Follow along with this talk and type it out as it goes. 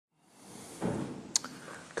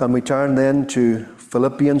Can we turn then to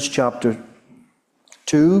Philippians chapter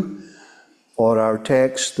 2 for our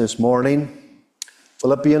text this morning?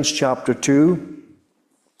 Philippians chapter 2,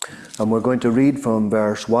 and we're going to read from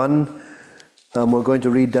verse 1, and we're going to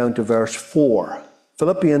read down to verse 4.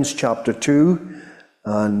 Philippians chapter 2,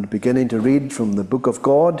 and beginning to read from the book of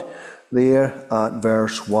God, there at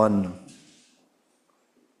verse 1.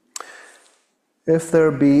 If there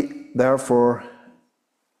be therefore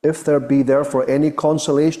any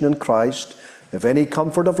consolation in Christ, if any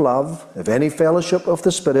comfort of love, if any fellowship of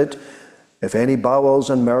the Spirit, if any bowels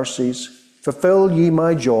and mercies, fulfill ye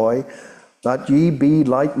my joy, that ye be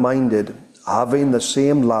like-minded, having the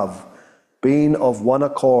same love, being of one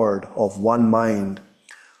accord, of one mind.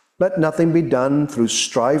 Let nothing be done through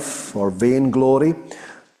strife or vainglory,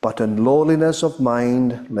 but in lowliness of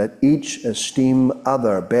mind let each esteem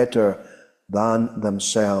other better than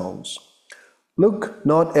themselves. Look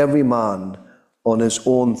not every man on his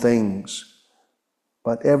own things,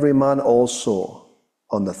 but every man also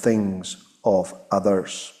on the things of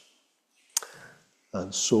others.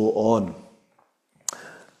 And so on.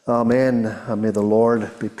 Amen. And may the Lord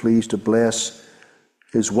be pleased to bless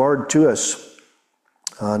his word to us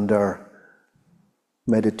and our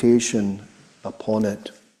meditation upon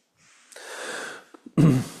it.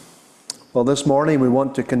 Well, this morning we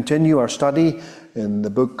want to continue our study in the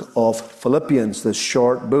book of Philippians, this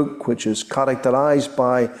short book which is characterized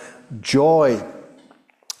by joy.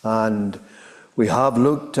 And we have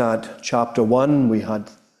looked at chapter 1. We had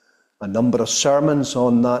a number of sermons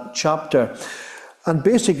on that chapter. And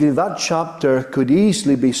basically that chapter could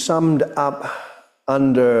easily be summed up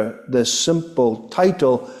under this simple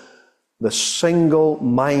title, The Single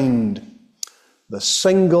Mind. The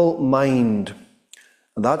Single Mind.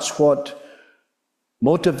 And that's what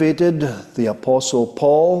motivated the Apostle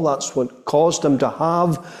Paul. That's what caused him to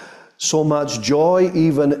have so much joy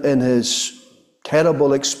even in his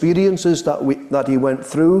terrible experiences that he went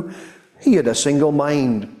through. He had a single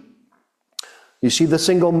mind. You see, the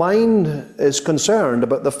single mind is concerned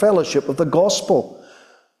about the fellowship of the gospel.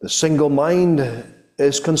 The single mind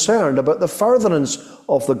is concerned about the furtherance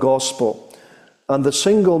of the gospel. And the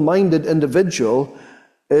single-minded individual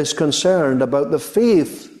is concerned about the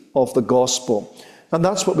faith of the gospel. And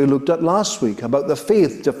that's what we looked at last week, about the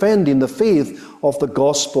faith, defending the faith of the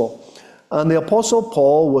gospel. And the Apostle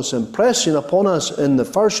Paul was impressing upon us in the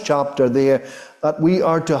first chapter there that we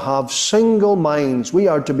are to have single minds. We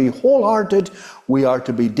are to be wholehearted. We are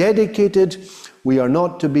to be dedicated. We are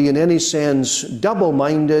not to be in any sense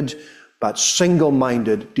double-minded, but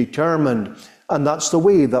single-minded, determined. And that's the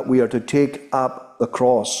way that we are to take up the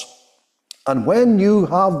cross. And when you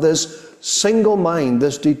have this single mind,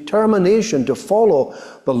 this determination to follow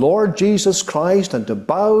the Lord Jesus Christ and to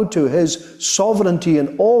bow to his sovereignty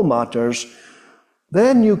in all matters,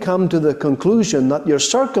 then you come to the conclusion that your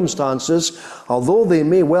circumstances, although they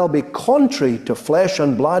may well be contrary to flesh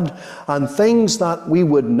and blood and things that we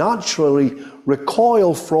would naturally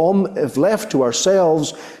recoil from if left to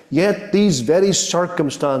ourselves, yet these very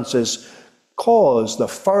circumstances cause the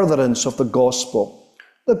furtherance of the gospel.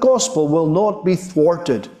 The gospel will not be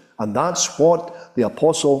thwarted. And that's what the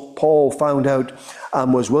Apostle Paul found out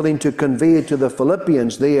and was willing to convey to the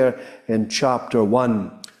Philippians there in chapter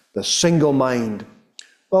 1, the single mind.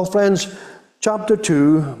 Well, friends, chapter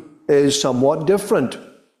 2 is somewhat different.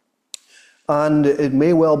 And it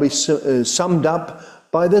may well be summed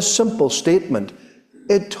up by this simple statement.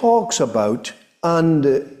 It talks about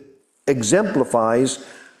and exemplifies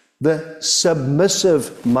the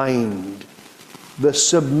submissive mind. The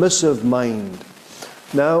submissive mind.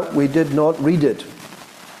 Now, we did not read it,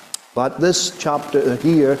 but this chapter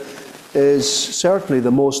here is certainly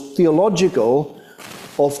the most theological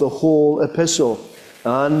of the whole epistle.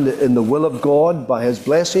 And in the will of God, by his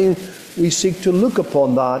blessing, we seek to look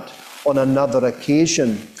upon that on another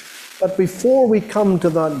occasion. But before we come to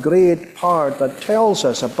that great part that tells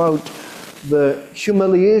us about the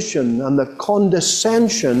humiliation and the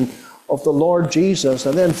condescension of the Lord Jesus,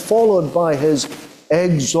 and then followed by his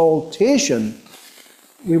exaltation,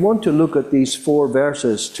 we want to look at these 4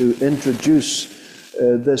 verses to introduce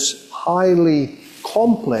this highly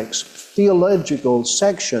complex theological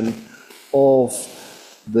section of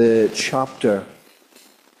the chapter.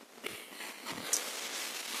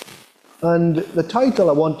 And the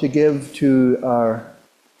title I want to give to our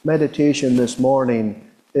meditation this morning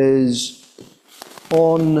is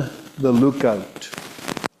On the Lookout.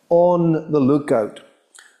 On the Lookout.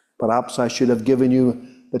 Perhaps I should have given you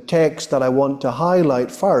the text that I want to highlight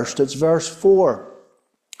first. It's verse 4.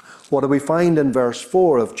 What do we find in verse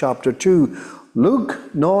 4 of chapter 2?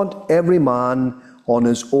 Look not every man on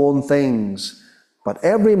his own things, but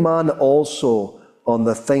every man also on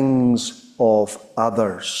the things of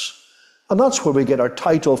others. And that's where we get our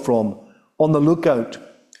title from, On the Lookout.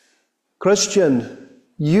 Christian,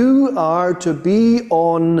 you are to be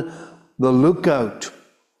on the lookout.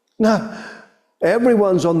 Now,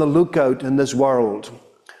 everyone's on the lookout in this world.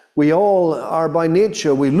 We all are by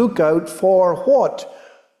nature. We look out for what?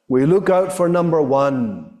 We look out for number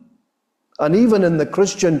one. And even in the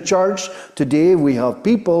Christian church today, we have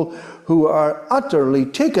people who are utterly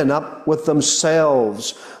taken up with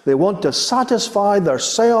themselves. They want to satisfy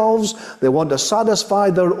themselves. They want to satisfy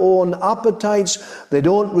their own appetites. They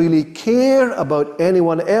don't really care about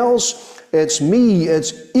anyone else. It's me.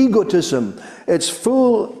 It's egotism. It's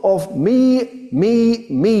full of me, me,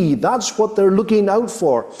 me. That's what they're looking out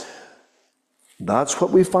for. That's what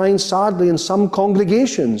we find, sadly, in some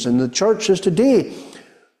congregations, in the churches today.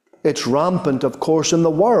 It's rampant, of course, in the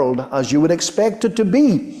world, as you would expect it to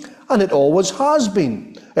be. And it always has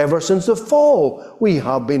been. Ever since the fall, we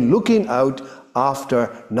have been looking out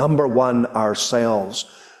after number one ourselves.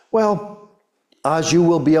 Well, as you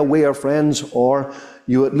will be aware, friends, or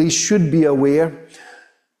you at least should be aware,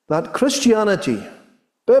 that Christianity,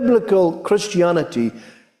 biblical Christianity,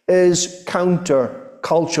 is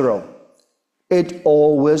counter-cultural. It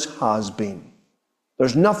always has been.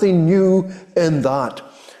 There's nothing new in that.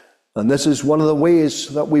 And this is one of the ways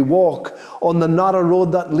that we walk on the narrow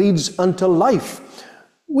road that leads unto life.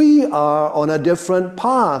 We are on a different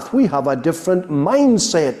path. We have a different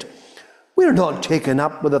mindset. We're not taken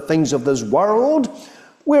up with the things of this world.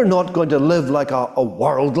 We're not going to live like a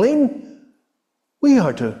worldling. We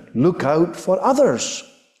are to look out for others.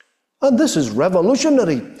 And this is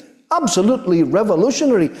revolutionary, absolutely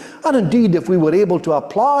revolutionary. And indeed, if we were able to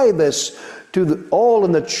apply this to all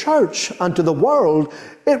in the church and to the world,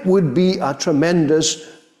 it would be a tremendous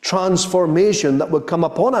transformation that would come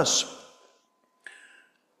upon us.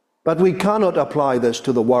 But we cannot apply this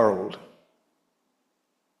to the world.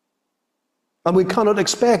 And we cannot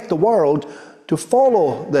expect the world to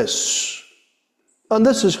follow this. And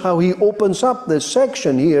this is how he opens up this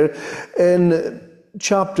section here in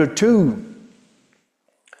chapter 2.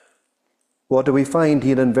 What do we find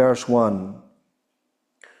here in verse 1?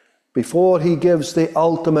 Before he gives the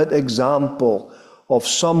ultimate example of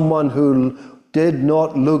someone who did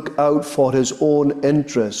not look out for his own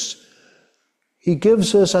interests, he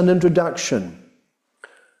gives us an introduction.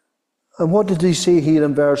 And what did he say here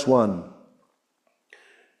in verse 1?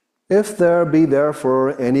 If there be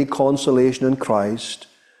therefore any consolation in Christ,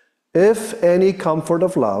 if any comfort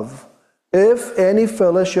of love, if any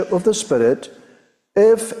fellowship of the Spirit,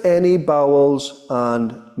 if any bowels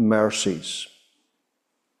and mercies.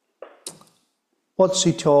 What's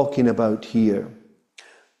he talking about here?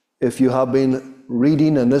 If you have been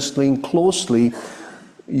reading and listening closely,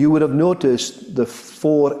 you would have noticed the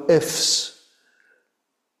 4 ifs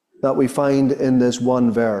that we find in this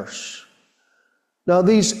one verse. Now,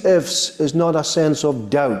 these ifs is not a sense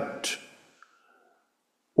of doubt.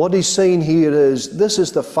 What he's saying here is, this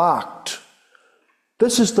is the fact.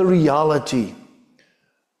 This is the reality.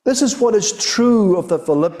 This is what is true of the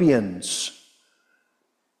Philippians.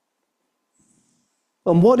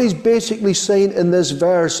 And what he's basically saying in this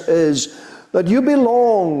verse is that you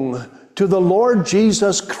belong to the Lord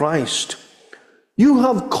Jesus Christ. You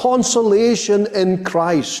have consolation in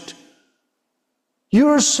Christ.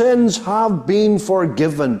 Your sins have been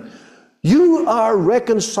forgiven. You are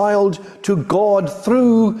reconciled to God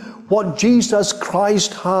through what Jesus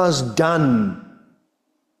Christ has done.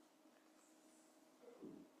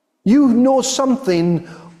 You know something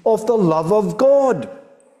of the love of God.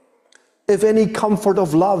 If any comfort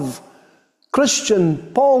of love.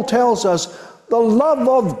 Christian, Paul tells us, the love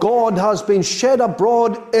of God has been shed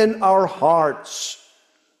abroad in our hearts.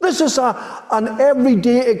 This is an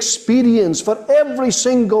everyday experience for every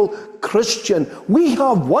single Christian. We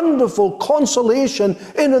have wonderful consolation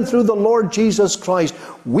in and through the Lord Jesus Christ.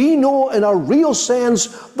 We know in a real sense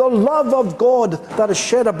the love of God that is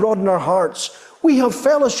shed abroad in our hearts. We have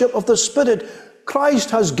fellowship of the Spirit.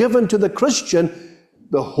 Christ has given to the Christian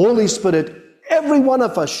the Holy Spirit. Every one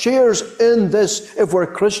of us shares in this if we're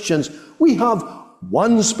Christians. We have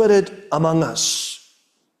one Spirit among us.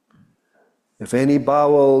 If any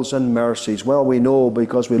bowels and mercies, well, we know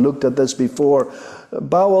because we looked at this before,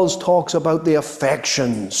 bowels talks about the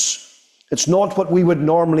affections. It's not what we would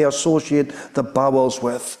normally associate the bowels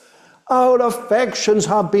with. Our affections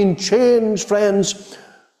have been changed, friends.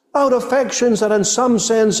 Our affections are in some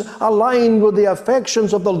sense aligned with the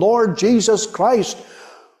affections of the Lord Jesus Christ.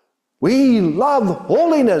 We love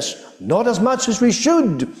holiness, not as much as we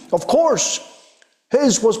should. Of course,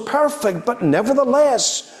 His was perfect, but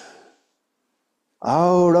nevertheless,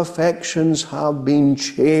 Our affections have been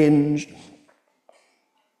changed.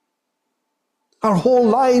 Our whole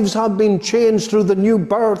lives have been changed through the new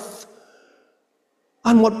birth.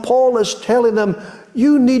 And what Paul is telling them,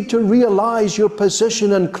 you need to realize your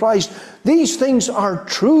position in Christ. These things are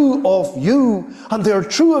true of you, and they're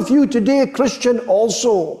true of you today, Christian,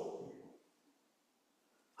 also.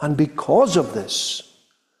 And because of this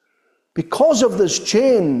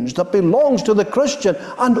change that belongs to the Christian,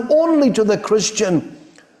 and only to the Christian,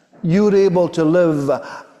 you're able to live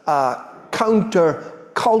a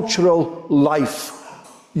counter-cultural life.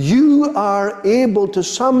 You are able, to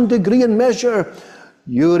some degree and measure,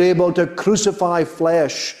 you're able to crucify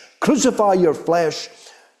your flesh,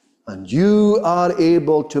 and you are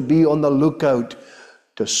able to be on the lookout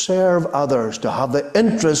to serve others, to have the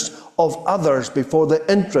interests of others before the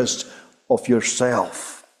interests of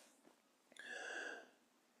yourself.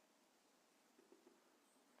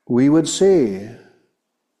 We would say,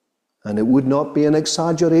 and it would not be an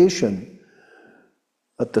exaggeration,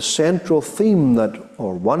 that the central theme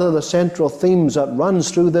or one of the central themes that runs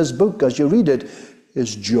through this book as you read it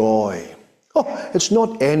is joy. Oh, it's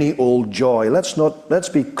not any old joy. Let's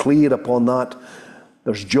be clear upon that.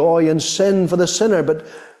 There's joy in sin for the sinner, but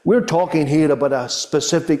we're talking here about a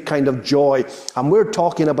specific kind of joy, and we're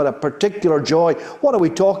talking about a particular joy. What are we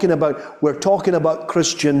talking about? We're talking about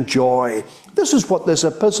Christian joy. This is what this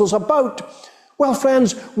epistle's about. Well,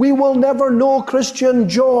 friends, we will never know Christian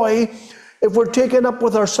joy if we're taken up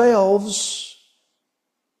with ourselves.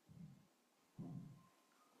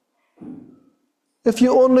 If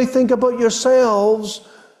you only think about yourselves,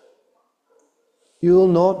 you'll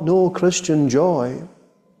not know Christian joy.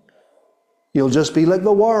 You'll just be like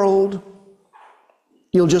the world.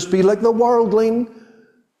 You'll just be like the worldling.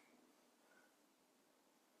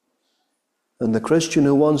 And the Christian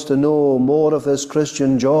who wants to know more of this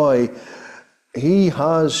Christian joy, he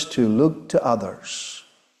has to look to others.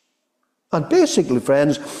 And basically,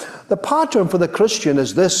 friends, the pattern for the Christian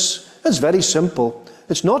is this. It's very simple.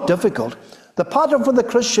 It's not difficult. The pattern for the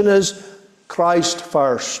Christian is Christ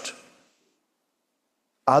first,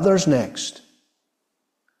 others next,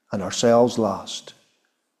 and ourselves last.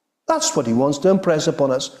 That's what he wants to impress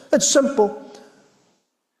upon us. It's simple,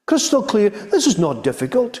 crystal clear. This is not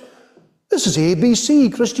difficult. This is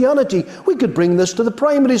ABC Christianity. We could bring this to the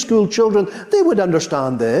primary school children. They would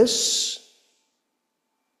understand this.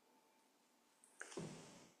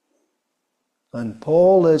 And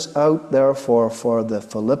Paul is out, therefore, for the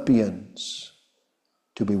Philippians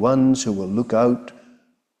to be ones who will look out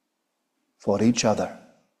for each other,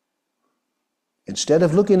 instead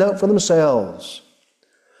of looking out for themselves.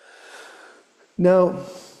 Now,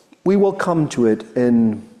 we will come to it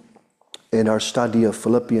in our study of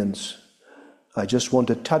Philippians. I just want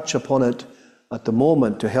to touch upon it at the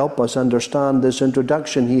moment to help us understand this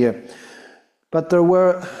introduction here. But there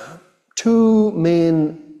were two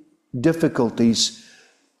main difficulties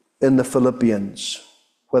in the Philippians.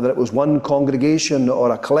 Whether it was one congregation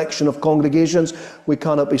or a collection of congregations, we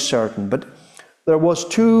cannot be certain. But there was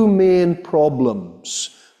two main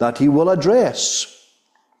problems that he will address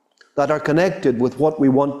that are connected with what we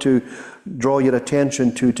want to draw your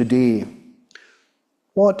attention to today.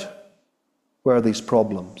 What were these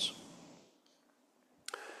problems?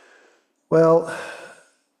 Well,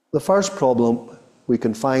 the first problem we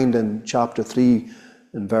can find in chapter 3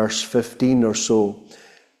 in verse 15 or so.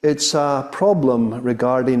 It's a problem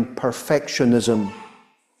regarding perfectionism.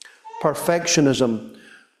 Perfectionism.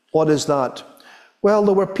 What is that? Well,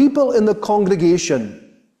 there were people in the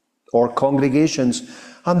congregation or congregations,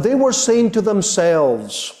 and they were saying to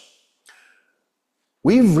themselves,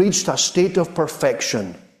 we've reached a state of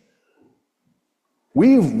perfection.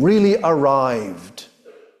 We've really arrived.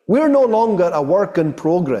 We're no longer a work in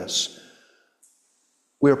progress.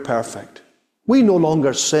 We're perfect. We no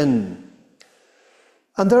longer sin.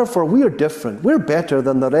 And therefore, we are different. We're better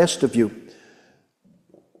than the rest of you.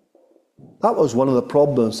 That was one of the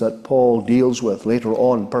problems that Paul deals with later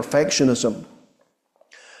on, perfectionism.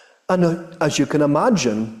 And as you can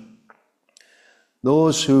imagine,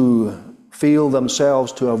 those who feel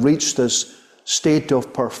themselves to have reached this state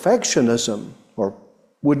of perfectionism, or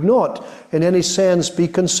would not in any sense be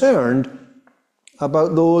concerned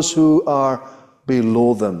about those who are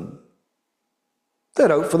below them.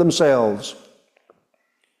 They're out for themselves.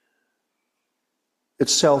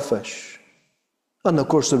 It's selfish. And of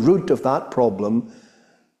course, the root of that problem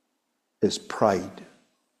is pride.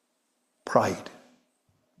 Pride.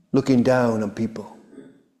 Looking down on people.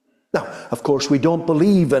 Now, of course, we don't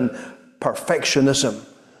believe in perfectionism.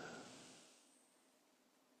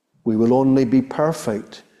 We will only be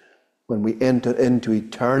perfect when we enter into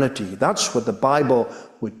eternity. That's what the Bible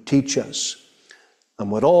would teach us.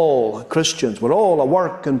 And we're all Christians. We're all a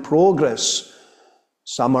work in progress.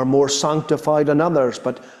 Some are more sanctified than others,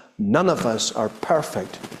 but none of us are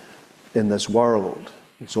perfect in this world.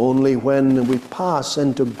 It's only when we pass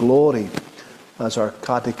into glory, as our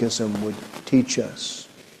catechism would teach us.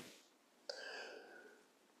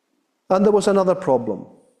 And there was another problem.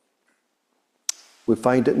 We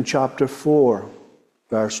find it in chapter 4,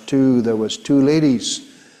 verse 2. There was 2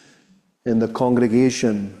 ladies in the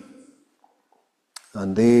congregation,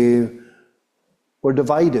 and they were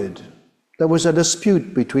divided. There was a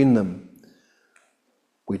dispute between them.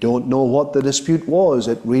 We don't know what the dispute was.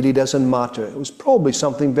 It really doesn't matter. It was probably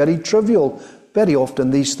something very trivial. Very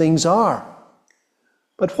often these things are.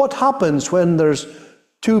 But what happens when there's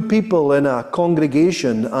 2 people in a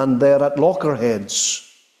congregation and they're at loggerheads?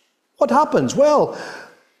 What happens? Well,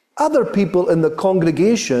 other people in the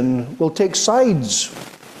congregation will take sides.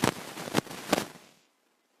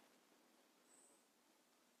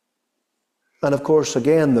 And of course,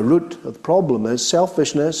 again, the root of the problem is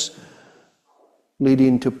selfishness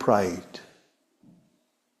leading to pride.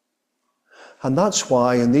 And that's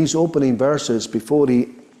why in these opening verses, before he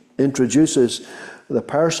introduces the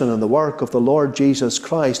person and the work of the Lord Jesus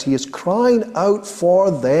Christ, he is crying out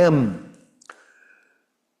for them,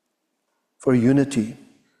 for unity.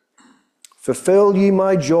 Fulfill ye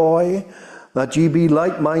my joy, that ye be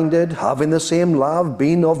like-minded, having the same love,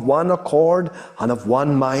 being of one accord and of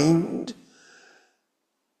one mind.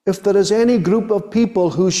 If there is any group of people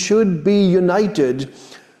who should be united,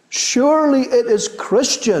 surely it is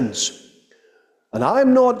Christians. And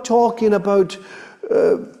I'm not talking about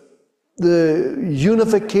the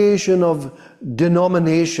unification of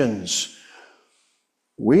denominations.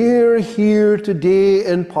 We're here today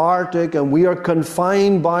in Partick, and we are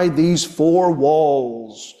confined by these 4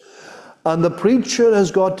 walls. And the preacher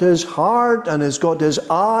has got his heart and has got his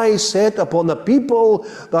eye set upon the people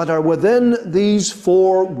that are within these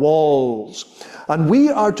 4 walls. And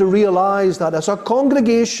we are to realize that as a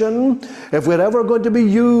congregation, if we're ever going to be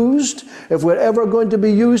used, if we're ever going to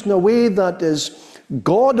be used in a way that is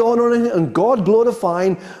God-honoring and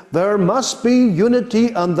God-glorifying, there must be unity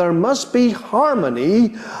and there must be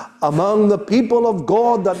harmony among the people of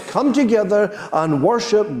God that come together and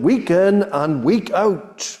worship week in and week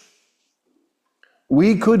out.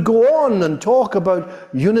 We could go on and talk about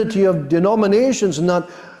unity of denominations, and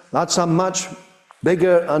that's a much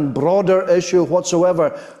bigger and broader issue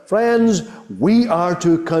whatsoever. Friends, we are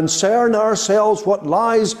to concern ourselves what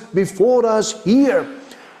lies before us here.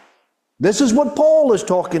 This is what Paul is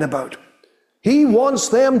talking about. He wants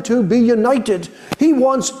them to be united. He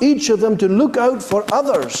wants each of them to look out for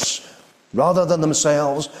others rather than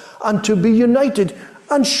themselves, and to be united.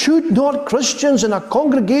 And should not Christians in a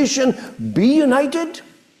congregation be united?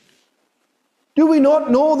 Do we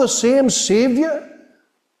not know the same Savior?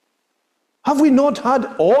 Have we not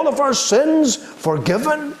had all of our sins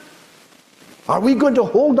forgiven? Are we going to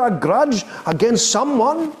hold a grudge against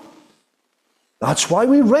someone? That's why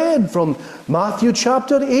we read from Matthew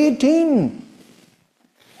chapter 18.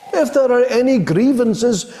 If there are any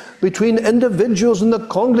grievances between individuals in the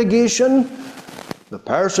congregation, the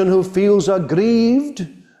person who feels aggrieved,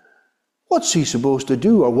 what's he supposed to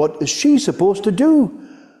do, or what is she supposed to do?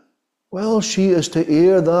 Well, she is to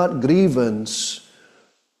air that grievance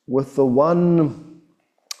with the one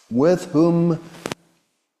with whom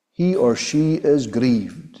he or she is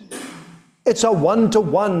grieved. It's a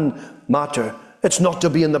one-to-one matter. It's not to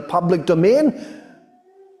be in the public domain.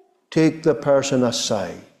 Take the person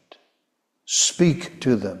aside. Speak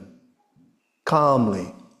to them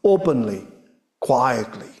calmly, openly,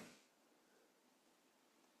 quietly.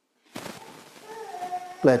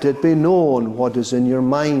 Let it be known what is in your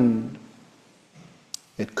mind.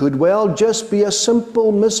 It could well just be a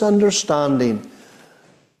simple misunderstanding,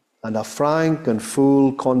 and a frank and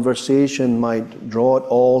full conversation might draw it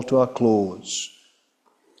all to a close.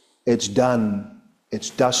 It's done,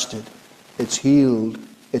 it's dusted, it's healed,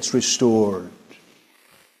 it's restored.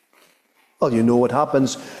 Well, you know what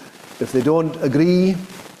happens if they don't agree.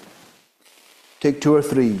 Take 2 or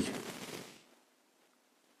 3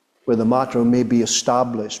 where the matter may be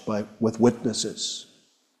established with witnesses.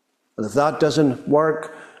 And if that doesn't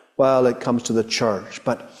work, well, it comes to the church.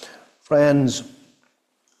 But friends,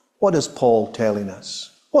 what is Paul telling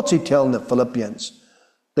us? What's he telling the Philippians?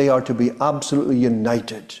 They are to be absolutely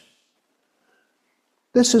united.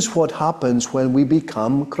 This is what happens when we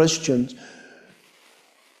become Christians.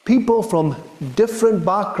 People from different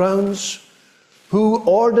backgrounds who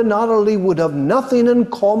ordinarily would have nothing in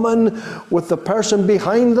common with the person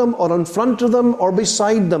behind them or in front of them or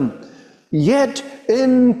beside them. yet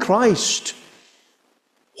in Christ,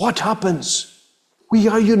 what happens? We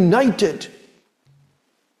are united.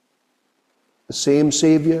 The same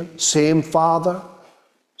Savior, same Father,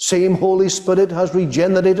 same Holy Spirit has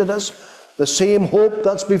regenerated us. The same hope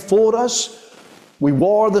that's before us. We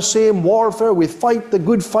war the same warfare. We fight the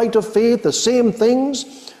good fight of faith. The same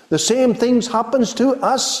things. The same things happens to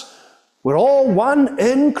us. We're all one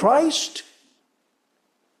in Christ.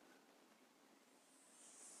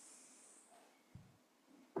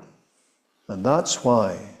 And that's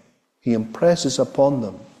why he impresses upon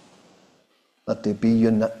them that there be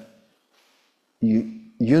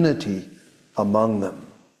unity among them.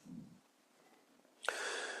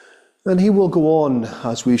 And he will go on,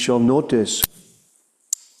 as we shall notice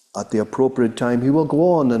at the appropriate time, he will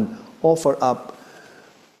go on and offer up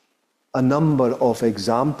a number of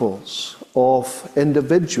examples of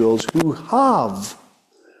individuals who have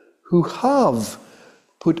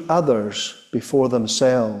put others before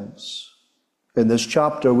themselves. In this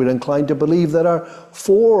chapter, we're inclined to believe there are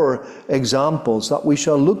 4 examples that we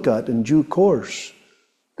shall look at in due course.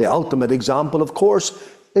 The ultimate example, of course,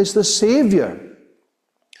 is the Savior.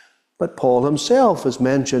 But Paul himself is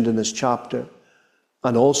mentioned in this chapter,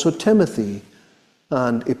 and also Timothy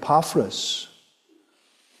and Epaphras,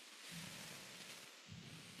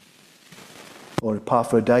 or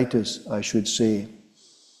Epaphroditus, I should say.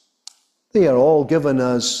 They are all given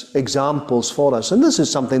as examples for us. And this is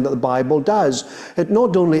something that the Bible does. It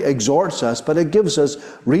not only exhorts us, but it gives us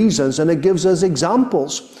reasons and it gives us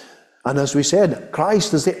examples. And as we said,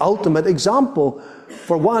 Christ is the ultimate example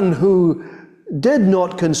for one who did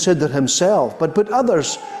not consider himself, but put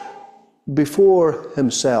others before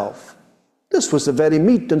himself. This was the very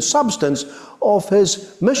meat and substance of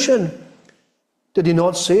his mission. Did he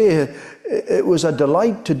not say it was a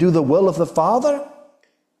delight to do the will of the Father?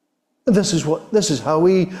 This is how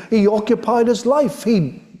he occupied his life.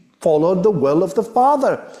 He followed the will of the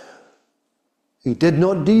Father. He did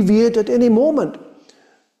not deviate at any moment.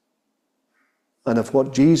 And if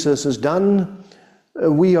what Jesus has done,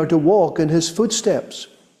 we are to walk in his footsteps.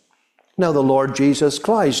 Now the Lord Jesus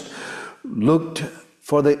Christ looked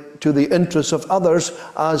to the interests of others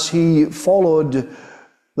as he followed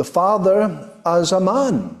the Father as a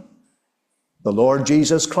man. The Lord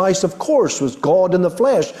Jesus Christ, of course, was God in the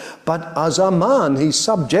flesh, but as a man, he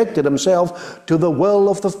subjected himself to the will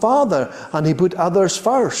of the Father, and he put others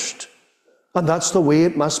first. And that's the way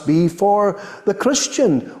it must be for the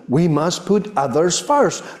Christian. We must put others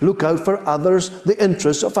first. Look out for others, the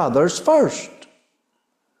interests of others first.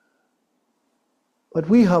 But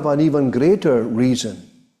we have an even greater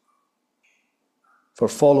reason for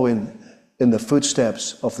following in the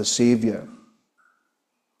footsteps of the Savior.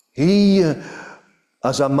 He,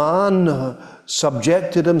 as a man,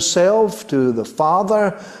 subjected himself to the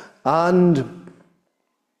Father and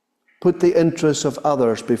put the interests of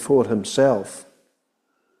others before himself.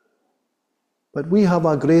 But we have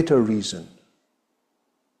a greater reason.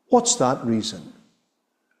 What's that reason?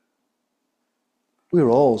 We're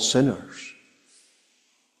all sinners.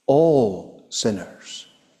 All sinners.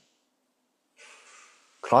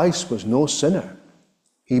 Christ was no sinner.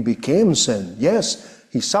 He became sin. Yes,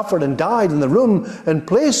 he suffered and died in the room in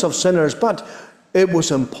place of sinners, but it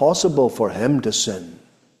was impossible for him to sin.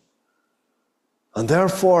 And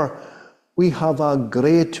therefore, we have a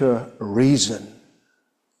greater reason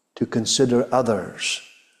to consider others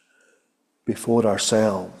before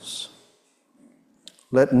ourselves.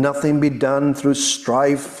 Let nothing be done through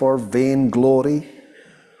strife for vain glory.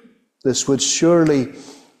 This would surely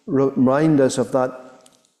remind us of that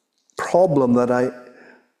problem that I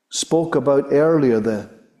spoke about earlier, the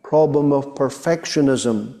problem of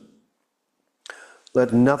perfectionism.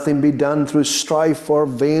 Let nothing be done through strife for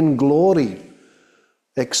vain glory,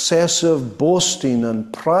 excessive boasting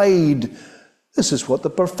and pride. This is what the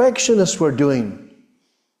perfectionists were doing.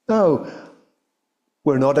 Now,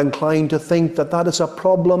 we're not inclined to think that that is a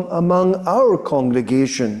problem among our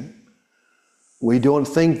congregation. We don't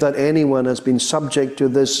think that anyone has been subject to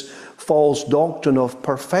this false doctrine of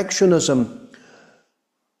perfectionism.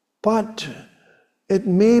 But it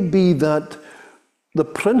may be that the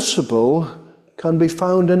principle can be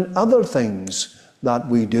found in other things that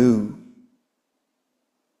we do.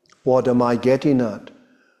 What am I getting at?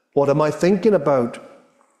 What am I thinking about?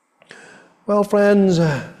 Well, friends,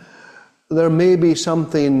 there may be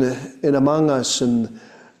something in among us and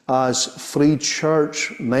as free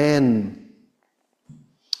church men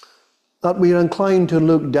that we are inclined to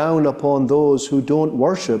look down upon those who don't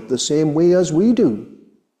worship the same way as we do.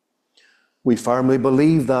 We firmly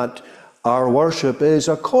believe that our worship is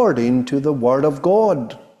according to the Word of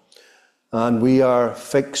God. and we are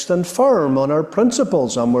fixed and firm on our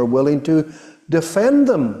principles, and we're willing to defend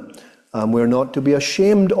them, and we're not to be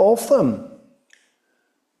ashamed of them.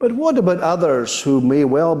 But what about others who may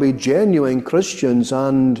well be genuine Christians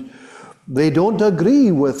and they don't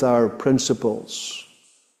agree with our principles?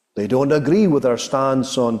 They don't agree with our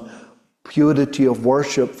stance on purity of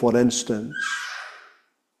worship, for instance.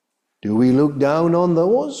 Do we look down on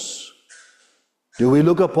those? Do we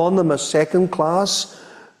look upon them as second-class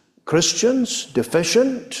Christians,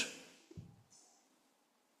 deficient?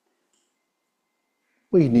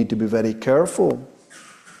 We need to be very careful.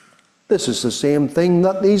 This is the same thing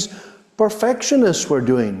that these perfectionists were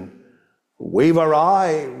doing. We've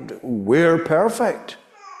arrived. We're perfect.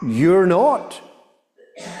 You're not.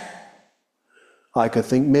 I could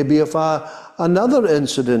think maybe of another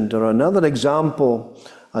incident or another example,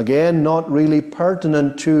 again, not really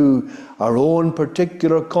pertinent to our own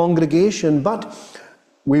particular congregation, but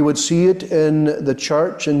we would see it in the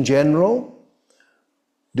church in general.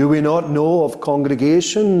 Do we not know of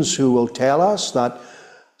congregations who will tell us that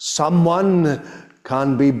someone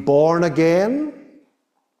can be born again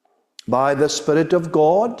by the Spirit of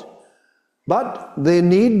God, but they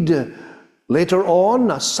need later on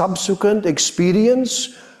a subsequent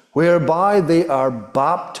experience whereby they are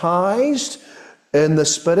baptized in the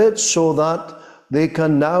Spirit so that they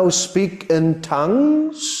can now speak in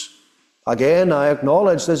tongues? Again, I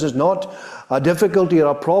acknowledge this is not a difficulty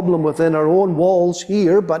or a problem within our own walls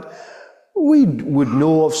here, but we would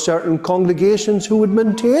know of certain congregations who would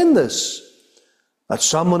maintain this. That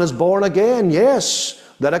someone is born again, yes,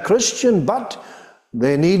 they're a Christian, but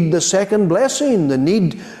they need the second blessing. They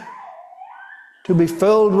need to be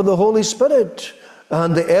filled with the Holy Spirit.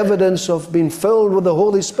 And the evidence of being filled with the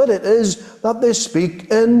Holy Spirit is that they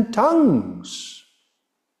speak in tongues.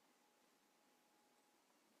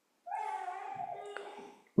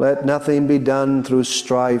 Let nothing be done through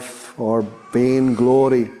strife or vain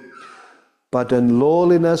glory, but in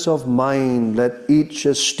lowliness of mind let each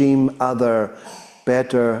esteem other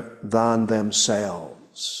better than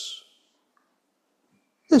themselves.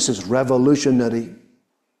 This is revolutionary.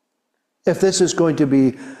 If this is going to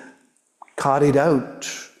be carried out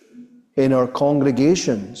in our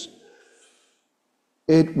congregations,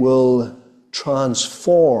 it will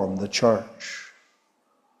transform the church.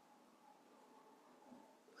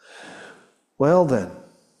 Well then,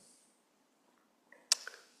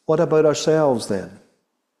 what about ourselves then?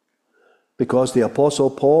 Because the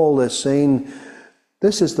Apostle Paul is saying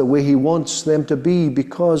this is the way he wants them to be,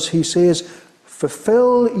 because he says,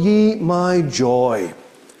 fulfill ye my joy.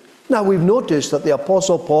 Now we've noticed that the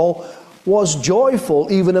Apostle Paul was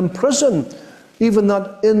joyful even in prison, even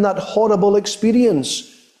in that horrible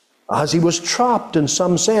experience, as he was trapped in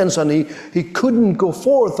some sense, and he couldn't go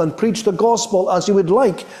forth and preach the gospel as he would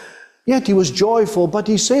like. Yet he was joyful, but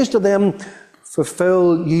he says to them,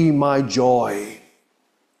 fulfill ye my joy.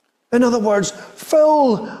 In other words,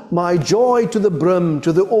 fill my joy to the brim,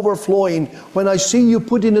 to the overflowing, when I see you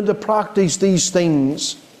putting into practice these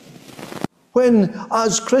things. When,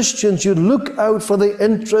 as Christians, you look out for the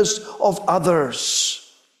interests of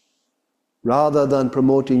others, rather than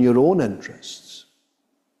promoting your own interests.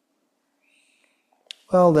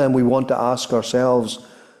 Well, then we want to ask ourselves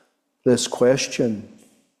this question.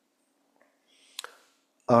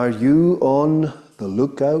 Are you on the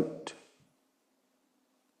lookout?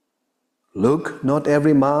 Look not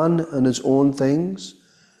every man on his own things.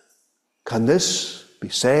 Can this be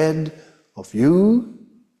said of you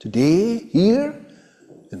today, here,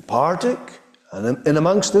 in Partick, and in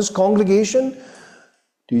amongst this congregation?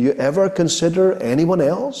 Do you ever consider anyone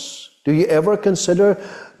else? Do you ever consider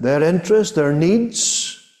their interests, their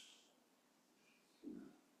needs?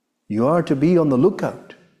 You are to be on the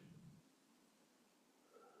lookout.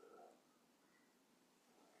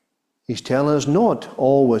 He's telling us not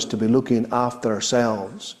always to be looking after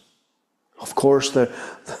ourselves. Of course,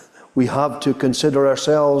 we have to consider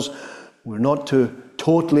ourselves. We're not to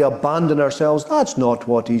totally abandon ourselves. That's not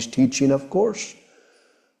what he's teaching, of course.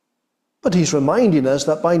 But he's reminding us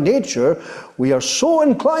that by nature we are so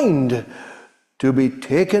inclined to be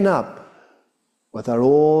taken up with our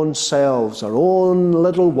own selves, our own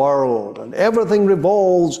little world, and everything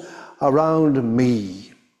revolves around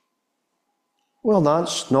me. Well,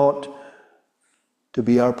 that's not to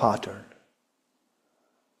be our pattern.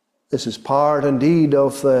 This is part indeed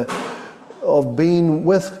of being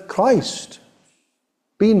with Christ,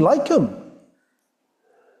 being like him.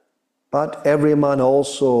 But every man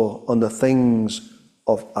also on the things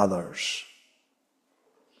of others.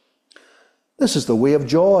 This is the way of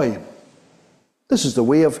joy. This is the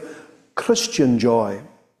way of Christian joy.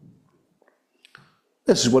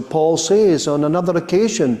 This is what Paul says on another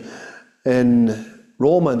occasion in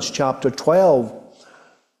Romans chapter 12,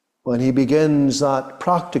 when he begins that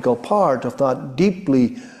practical part of that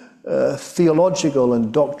deeply theological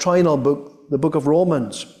and doctrinal book, the book of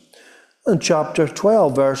Romans. In chapter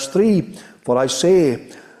 12, verse 3, for I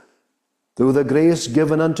say, through the grace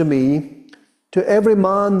given unto me, to every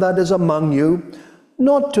man that is among you,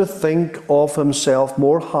 not to think of himself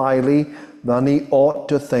more highly than he ought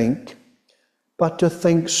to think, but to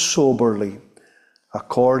think soberly,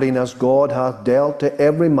 according as God hath dealt to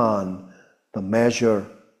every man the measure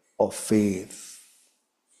of faith.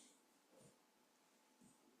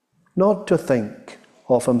 Not to think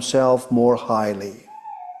of himself more highly.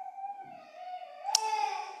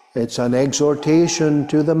 It's an exhortation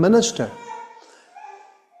to the minister.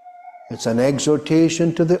 It's an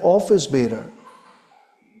exhortation to the office bearer.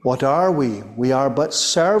 What are we? We are but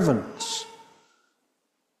servants.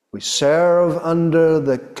 We serve under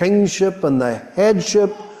the kingship and the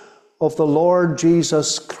headship of the Lord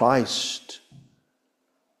Jesus Christ.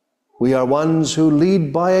 We are ones who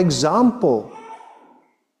lead by example.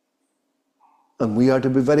 And we are to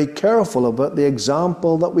be very careful about the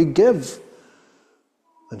example that we give.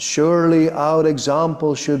 And surely our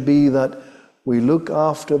example should be that we look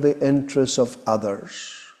after the interests of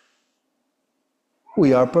others.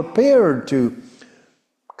 We are prepared to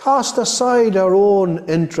cast aside our own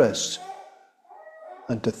interests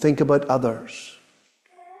and to think about others.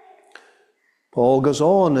 Paul goes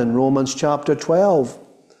on in Romans chapter 12,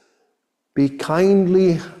 be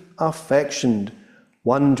kindly affectioned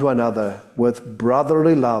one to another with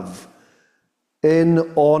brotherly love,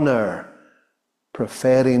 in honor,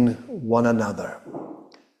 preferring one another.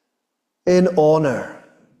 In honor,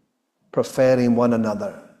 preferring one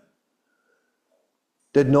another.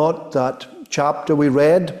 Did not that chapter we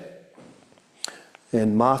read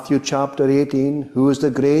in Matthew chapter 18, who is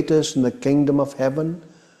the greatest in the kingdom of heaven?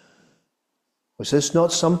 Was this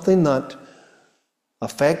not something that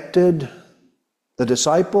affected the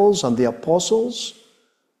disciples and the apostles,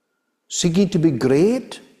 seeking to be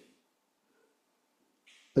great?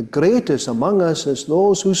 The greatest among us is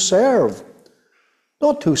those who serve,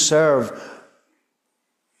 not who serve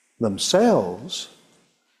themselves,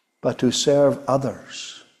 but to serve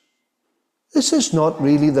others. This is not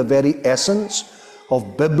really the very essence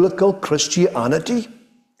of biblical Christianity.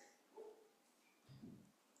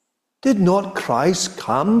 Did not Christ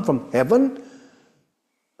come from heaven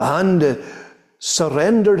and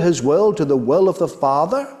surrendered his will to the will of the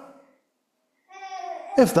Father?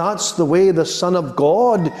 If that's the way the Son of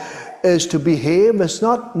God is to behave, it's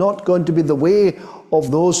not going to be the way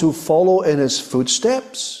of those who follow in his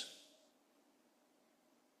footsteps.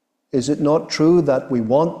 Is it not true that we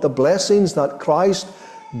want the blessings that Christ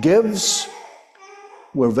gives?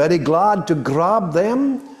 We're very glad to grab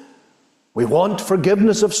them. We want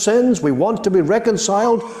forgiveness of sins. We want to be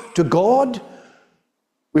reconciled to God.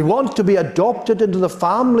 We want to be adopted into the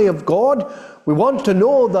family of God. We want to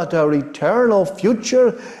know that our eternal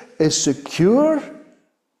future is secure,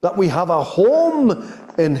 that we have a home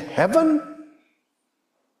in heaven.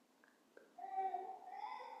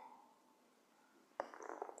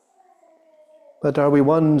 But are we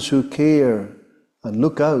ones who care and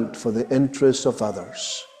look out for the interests of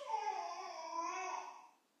others?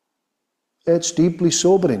 It's deeply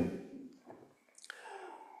sobering.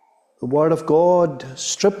 The Word of God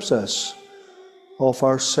strips us of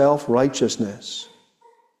our self-righteousness.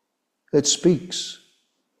 It speaks.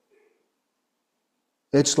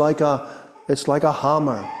 It's like a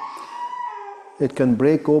hammer. It can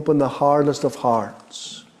break open the hardest of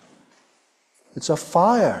hearts. It's a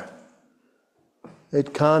fire.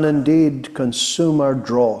 It can indeed consume our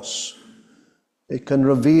dross. It can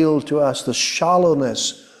reveal to us the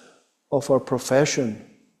shallowness of our profession.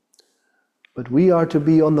 But we are to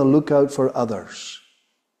be on the lookout for others.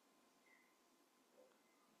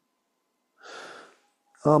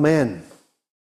 Amen.